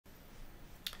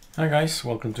Hi guys,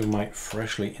 welcome to my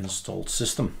freshly installed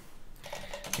system.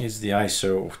 It's the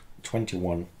ISO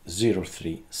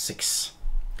 21036.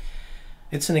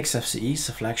 It's an XFCE, it's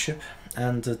a flagship,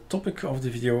 and the topic of the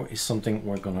video is something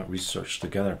we're gonna research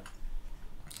together.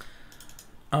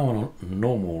 I want to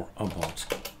know more about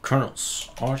kernels,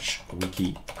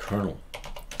 ArchWiki kernel.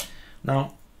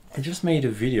 Now, I just made a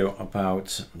video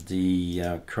about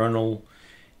the kernel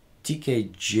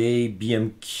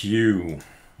TKJ-BMQ.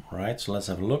 Right, so let's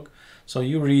have a look. So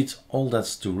you read all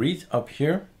that's to read up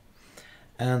here,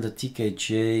 and the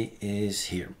TKJ is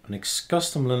here. An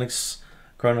custom Linux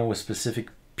kernel with specific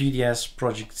PDS,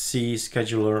 Project C,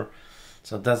 scheduler.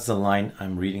 So that's the line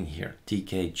I'm reading here,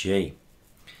 TKJ.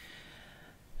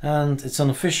 And it's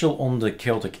unofficial on the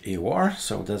Chaotic AOR,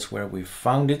 so that's where we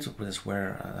found it. That's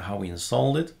where how we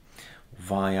installed it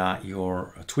via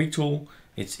your tweak tool.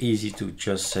 It's easy to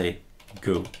just say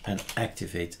go and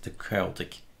activate the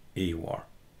Chaotic AOR.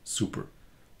 Super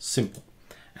simple.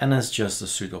 And that's just a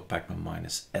sudo pacman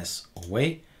 -s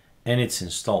away, and it's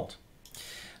installed.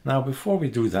 Now, before we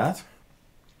do that,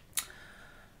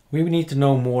 we need to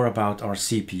know more about our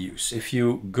CPUs. If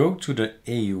you go to the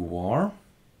AOR,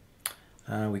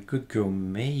 we could go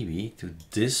maybe to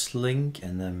this link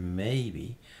and then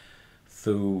maybe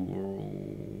through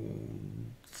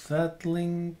that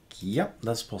link. Yep,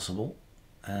 that's possible.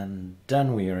 And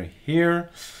then we are here.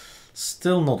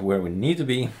 Still not where we need to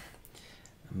be,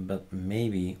 but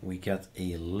maybe we get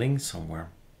a link somewhere.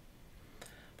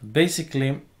 But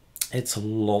basically, it's a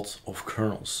lot of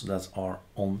kernels that are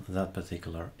on that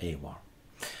particular AOR.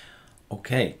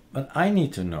 Okay, but I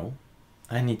need to know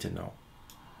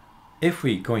if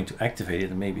we're going to activate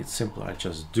it, and maybe it's simpler, I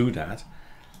just do that,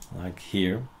 like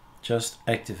here, just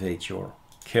activate your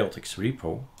Chaotix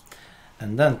repo,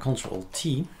 and then Control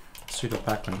T, sudo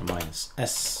pacman -s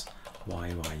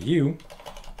YYU,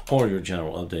 or your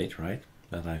general update, right?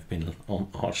 That I've been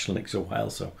on ArcoLinux a while,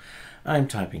 so I'm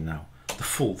typing now the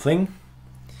full thing.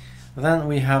 Then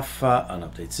we have an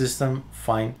update system,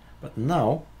 fine. But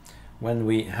now, when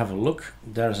we have a look,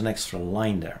 there's an extra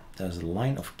line there. There's a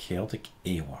line of Chaotic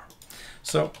AOR.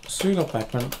 So sudo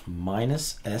pacman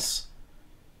 -s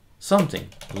something,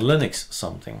 Linux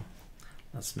something.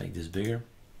 Let's make this bigger.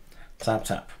 Tap,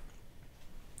 tap.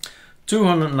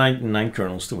 299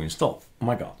 kernels to install. Oh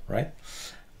my God, right?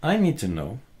 I need to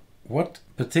know what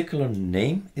particular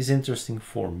name is interesting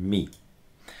for me.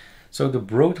 So the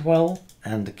Broadwell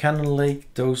and the Skylake,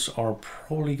 those are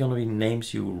probably going to be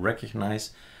names you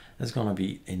recognize. It's going to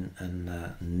be in a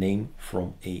name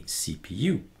from a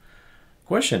CPU.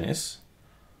 Question is,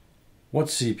 what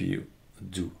CPU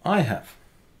do I have?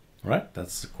 Right?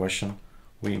 That's the question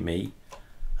we may,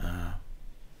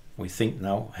 we think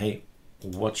now, hey,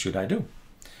 what should I do?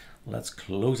 Let's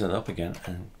close that up again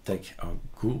and take our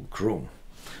Google Chrome,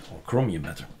 or Chromium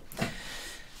better.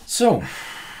 So,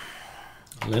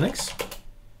 Linux,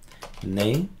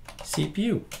 name,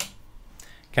 CPU.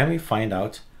 Can we find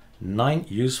out 9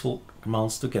 useful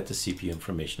commands to get the CPU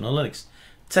information on Linux?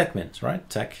 TechMint, right?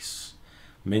 Tech is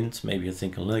Mint, maybe you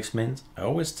think of Linux Mint. I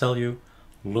always tell you,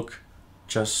 look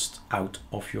just out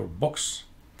of your box.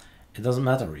 It doesn't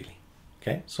matter really.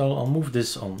 Okay, so I'll move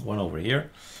this on one over here.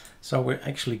 So we're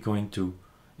actually going to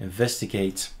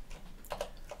investigate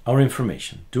our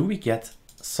information. Do we get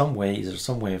some way, is there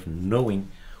some way of knowing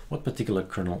what particular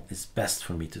kernel is best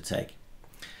for me to take?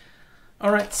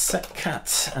 All right,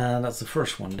 setcat, and that's the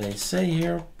first one. They say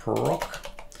here, proc.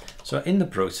 So in the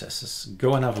processes,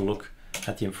 go and have a look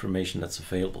at the information that's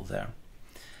available there.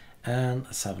 And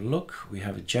let's have a look. We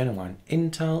have a genuine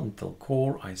Intel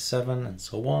Core i7 and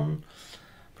so on.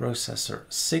 Processor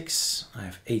 6, I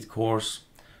have 8 cores,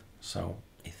 so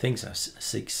it thinks I have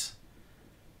 6.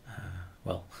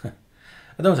 Well,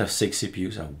 I don't have 6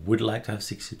 CPUs, I would like to have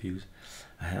 6 CPUs.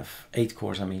 I have 8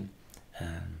 cores, I mean,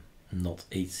 and not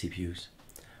 8 CPUs.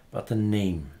 But the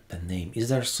name, is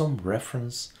there some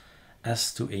reference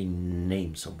as to a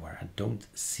name somewhere? I don't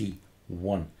see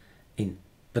one in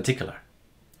particular.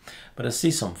 But I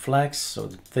see some flags, so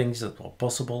the things that are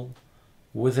possible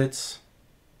with it.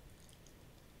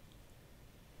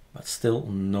 But still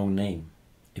no name.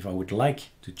 If I would like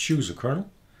to choose a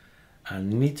kernel, I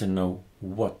need to know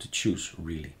what to choose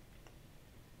really.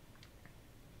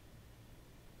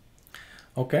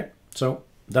 Okay, so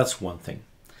that's one thing.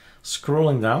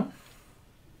 Scrolling down,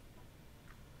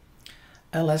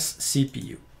 ls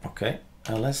CPU. Okay,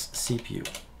 ls CPU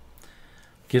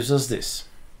gives us this.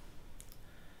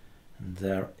 And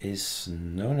there is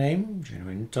no name,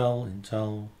 genuine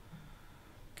Intel,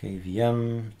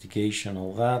 KVM, mitigation,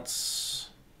 all that,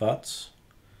 but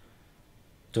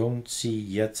don't see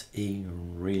yet a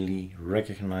really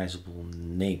recognizable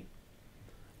name.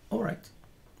 All right,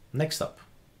 next up,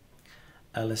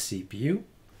 lscpu,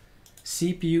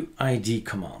 CPU ID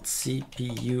command,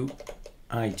 CPU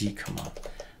ID command.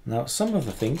 Now, some of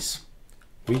the things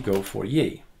we go for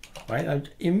yay, right? I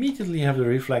immediately have the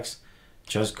reflex,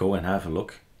 just go and have a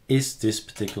look. Is this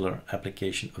particular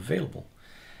application available?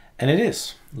 And it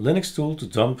is. Linux tool to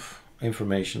dump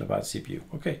information about CPU.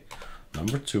 Okay,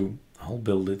 number 2, I'll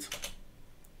build it.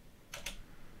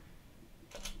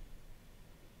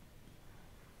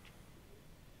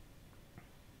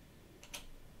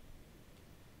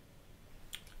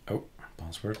 Oh,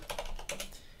 password.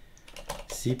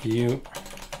 CPU.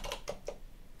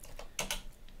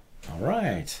 All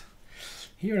right.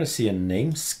 Here I see a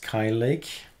name,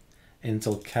 Skylake,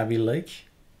 Intel Kaby Lake.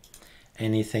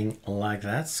 Anything like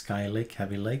that, Skylake,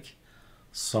 Kaby Lake,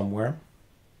 somewhere.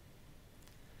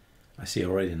 I see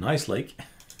already a nice lake.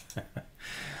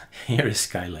 Here is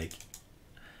Skylake.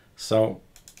 So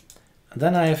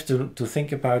then I have to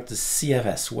think about the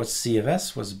CFS. What's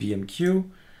CFS? What's BMQ?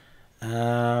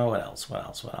 What else?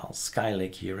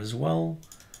 Skylake here as well.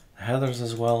 Headers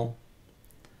as well.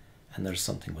 And there's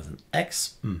something with an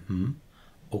X.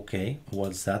 Okay,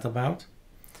 what's that about?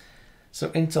 So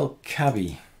Intel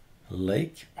Kaby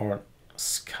Lake or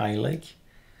Skylake.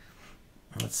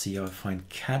 Let's see how I find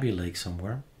Kaby Lake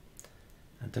somewhere.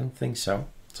 I don't think so.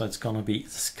 So it's gonna be the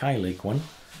Skylake one.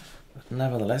 But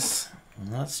nevertheless,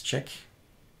 let's check.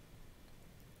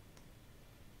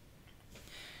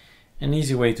 An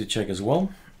easy way to check as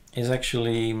well is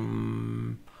actually,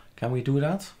 can we do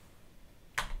that?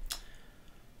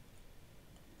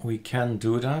 We can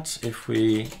do that if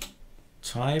we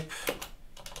type,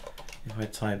 if I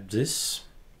type this.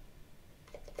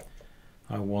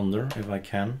 I wonder if I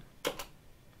can.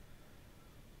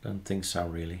 Don't think so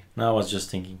really. No, I was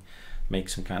just thinking make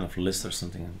some kind of list or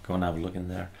something and go and have a look in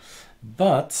there.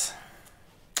 But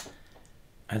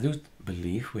I do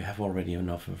believe we have already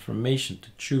enough information to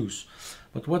choose.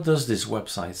 But what does this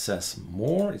website says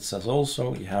more? It says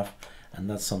also you have, and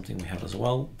that's something we have as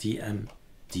well,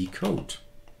 DMD code.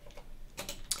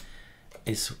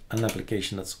 It's an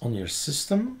application that's on your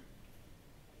system.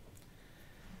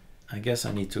 I guess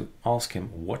I need to ask him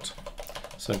what.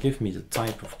 So give me the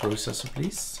type of processor,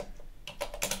 please.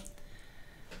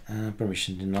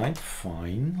 Permission denied,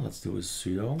 fine. Let's do a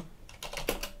sudo.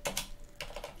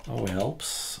 Always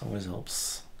helps, always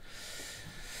helps.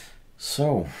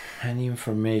 So, any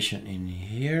information in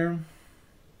here?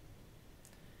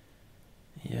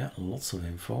 Yeah, lots of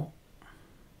info.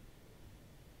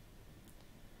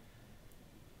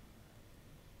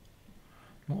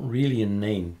 Not really a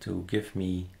name to give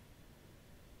me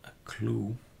a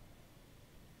clue.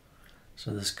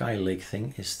 So the Skylake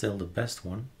thing is still the best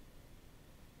one.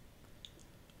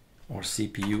 Or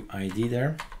CPU ID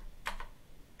there.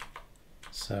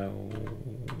 So,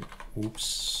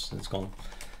 oops, it's gone.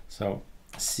 So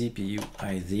CPU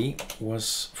ID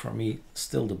was for me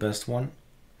still the best one.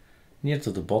 Near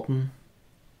to the bottom,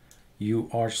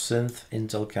 UArchSynth,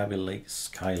 Intel Kaby Lake,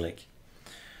 Skylake.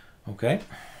 Okay.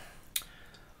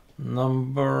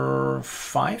 Number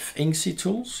 5, inksy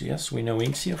tools. Yes, we know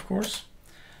inksy, of course.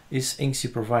 Is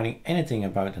inksy providing anything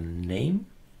about a name?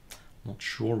 Not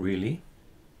sure really.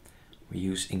 We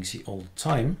use inksy all the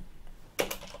time.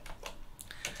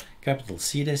 Capital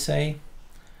C they say.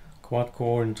 Quad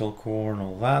core, Intel core and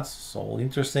all that. It's all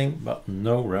interesting, but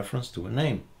no reference to a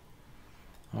name.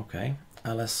 Okay,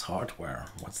 ls hardware,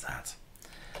 what's that?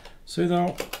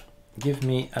 Sudo, give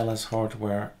me ls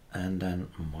hardware and then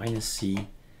 -c,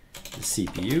 the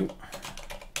CPU.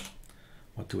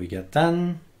 What do we get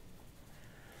then?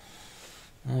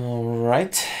 All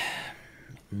right,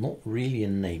 not really a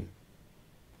name.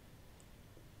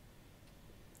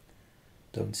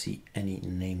 Don't see any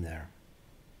name there.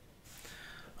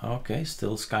 Okay,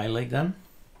 still Skylake then.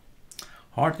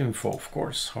 Hard info, of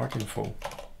course, hard info.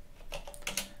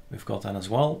 We've got that as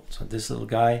well. So this little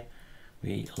guy,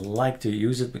 we like to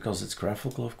use it because it's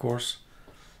graphical, of course.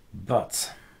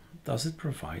 But does it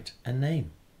provide a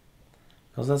name?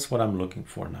 Because that's what I'm looking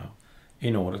for now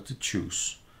in order to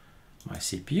choose my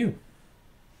CPU.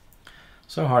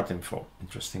 So hard info,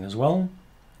 interesting as well.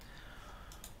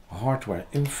 Hardware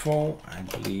info, I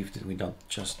believe that we don't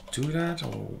just do that,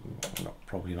 or no,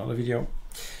 probably not a video.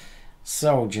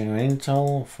 So genuine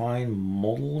Intel, fine,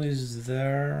 model is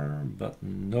there, but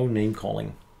no name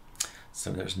calling.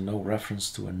 So there's no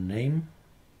reference to a name.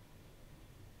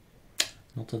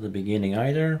 Not at the beginning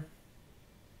either.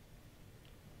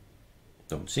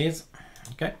 Don't see it.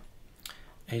 Okay.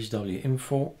 HW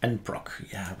info,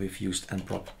 nproc. Yeah, we've used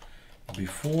nproc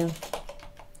before.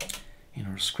 in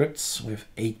our scripts, we have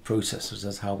 8 processors.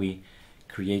 That's how we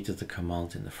created the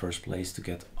command in the first place to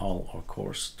get all our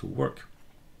cores to work.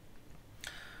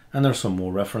 And there's some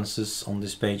more references on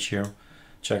this page here.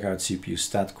 Check out CPU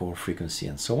stat, core frequency,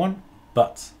 and so on.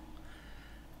 But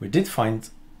we did find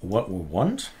what we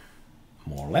want,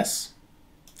 more or less.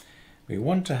 We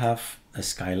want to have a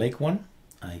Skylake one,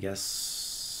 I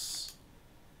guess.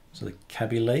 So the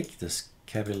kpuid, this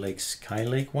kpuid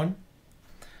Skylake one.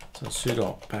 So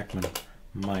sudo pacman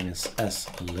 -s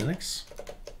Linux.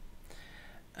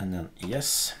 And then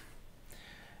yes,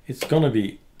 it's gonna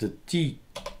be the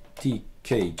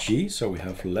TKG, so we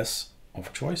have less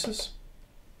of choices.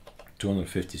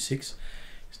 256,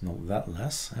 it's not that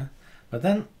less, but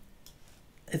then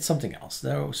it's something else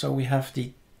though. So we have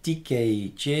the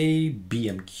TKJ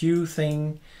BMQ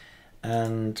thing,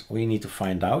 and we need to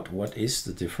find out what is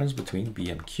the difference between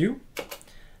BMQ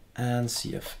and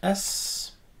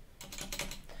CFS.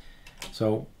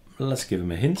 So let's give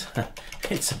him a hint.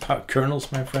 It's about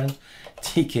kernels, my friend.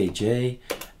 TKJ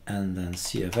and then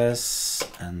CFS,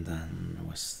 and then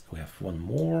we have one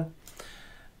more,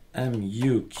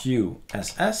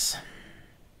 muqss.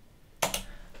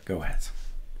 Go ahead.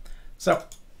 So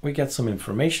we get some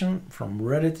information from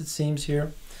Reddit, it seems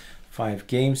here. 5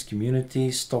 games,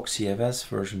 community, stock CFS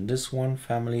version, this one,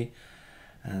 family,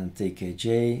 and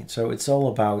TKJ. So it's all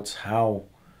about how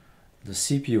the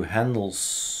CPU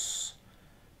handles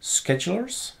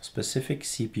schedulers, specific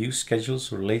CPU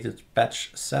schedules, related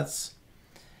batch sets.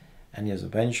 And here's a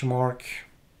benchmark.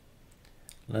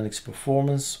 Linux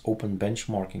performance,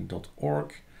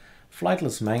 openbenchmarking.org.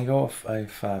 Flightless Mango,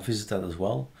 I've visited as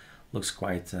well. Looks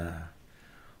quite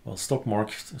well, stock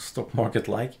market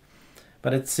like,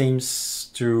 but it seems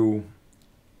to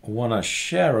want to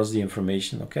share us the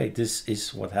information. Okay, this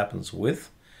is what happens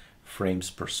with frames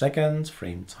per second,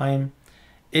 frame time.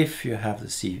 If you have the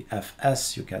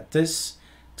CFS, you get this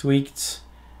tweaked,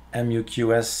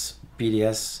 muqss,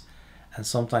 PDS, and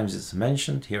sometimes it's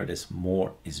mentioned here. It is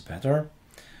more is better.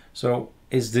 So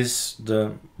is this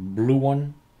the blue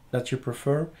one that you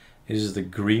prefer? Is it the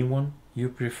green one you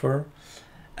prefer?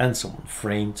 And some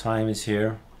frame time is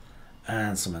here,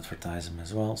 and some advertisement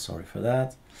as well. Sorry for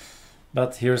that.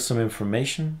 But here's some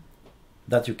information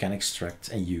that you can extract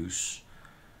and use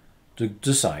to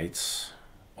decide,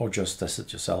 or just test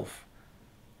it yourself,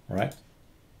 right?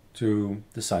 To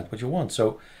decide what you want.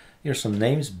 So here's some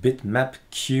names: bitmap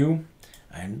Q.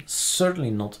 I'm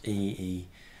certainly not a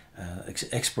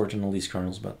expert in all these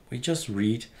kernels, but we just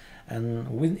read, and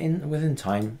within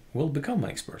time we'll become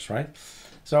experts, right?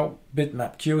 So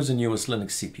bitmap Q is the newest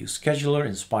Linux CPU scheduler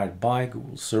inspired by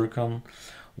Google Circon.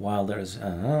 While there is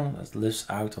that lives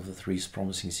out of the 3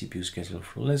 promising CPU scheduler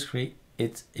for Linux,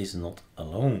 it is not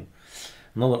alone.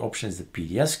 Another option is the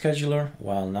PDS scheduler,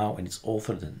 while now in its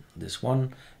author, this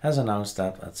one has announced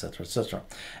that, etc., etc.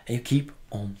 And you keep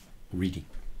on reading.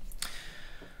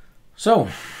 So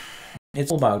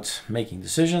it's all about making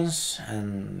decisions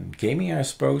and gaming, I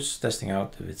suppose, testing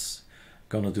out if it's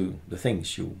gonna do the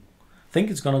things you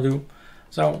think it's gonna do.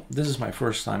 So this is my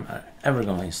first time ever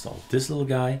gonna install this little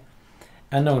guy.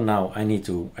 I know now I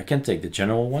can take the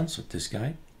general one, so this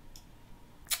guy,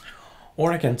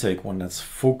 or I can take one that's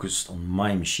focused on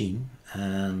my machine,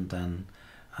 and then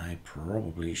I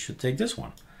probably should take this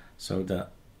one. So the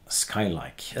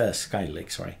Skylake,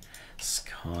 sorry,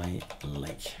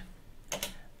 Skylake.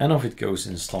 And off it goes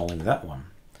installing that one.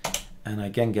 And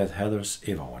I can get headers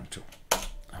if I want to.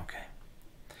 Okay.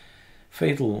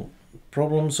 Fatal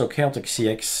problem. So Chaotic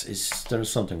CX there's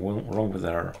something wrong with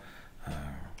our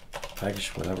package,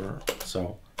 whatever.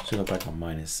 So sudo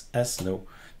pacman -s. No.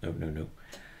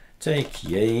 Take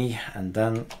yay, and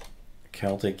then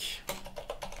Chaotic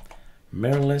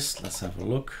mirror list. Let's have a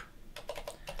look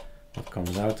what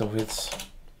comes out of it.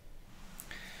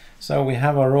 So we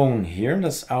have our own here.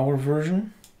 That's our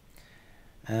version.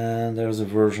 And there's a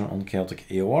version on Chaotic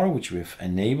AOR which we've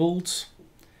enabled,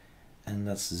 and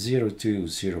that's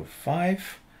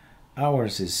 0205.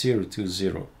 Ours is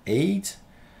 0208,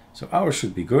 so ours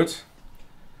should be good.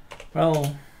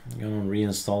 Well, I'm gonna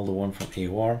reinstall the one from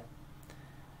AOR,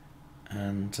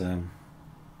 and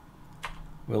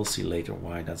we'll see later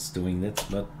why that's doing it,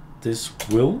 but this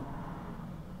will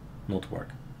not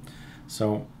work.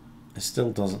 So it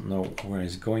still doesn't know where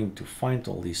it's going to find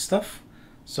all this stuff.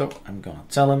 So I'm gonna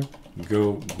tell him,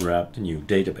 go grab the new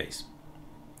database.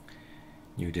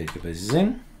 New database is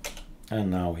in, and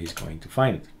now he's going to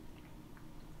find it.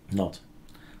 Not.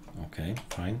 Okay,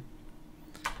 fine.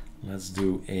 Let's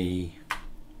do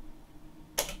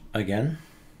again.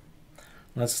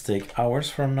 Let's take ours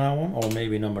from now on, or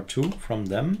maybe number 2 from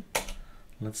them.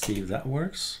 Let's see if that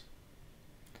works.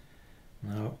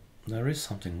 Now there is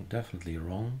something definitely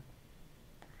wrong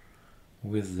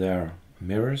with their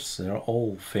mirrors. They're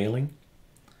all failing,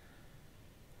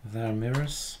 their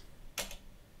mirrors,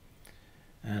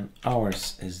 and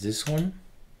ours is this one.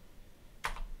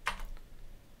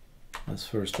 Let's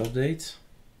first update.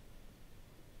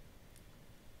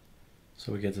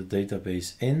 So we get the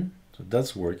database in, so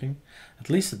that's working. At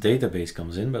least the database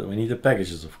comes in, but we need the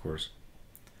packages, of course.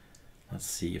 Let's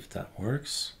see if that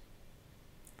works.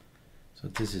 So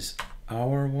this is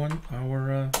our one,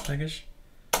 our package.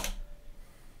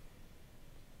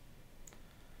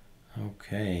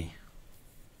 Okay.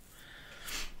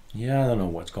 Yeah, I don't know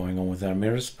what's going on with our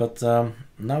mirrors, but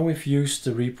now we've used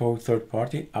the repo third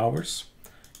party, ours,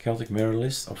 Celtic mirror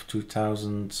list of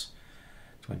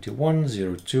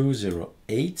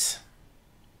 2021-02-08.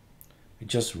 We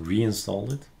just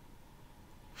reinstalled it.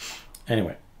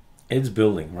 Anyway, it's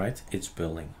building, right? It's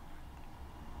building.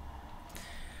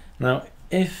 Now,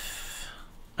 if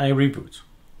I reboot,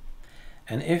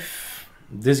 and if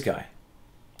this guy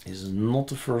is not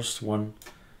the first one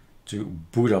to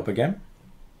boot up again,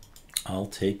 I'll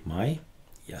take my,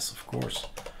 yes, of course,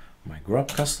 my grub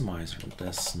customizer.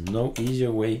 There's no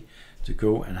easier way to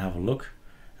go and have a look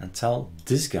and tell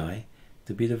this guy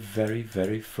to be the very,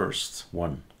 very first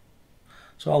one.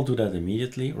 So I'll do that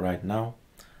immediately right now.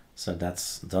 So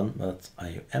that's done, but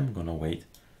I am gonna wait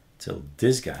till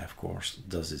this guy, of course,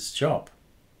 does its job.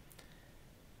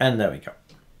 And there we go.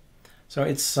 So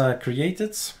it's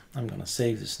created. I'm gonna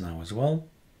save this now as well.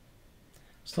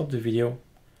 Stop the video,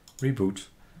 reboot,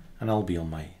 and I'll be on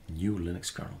my new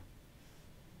Linux kernel.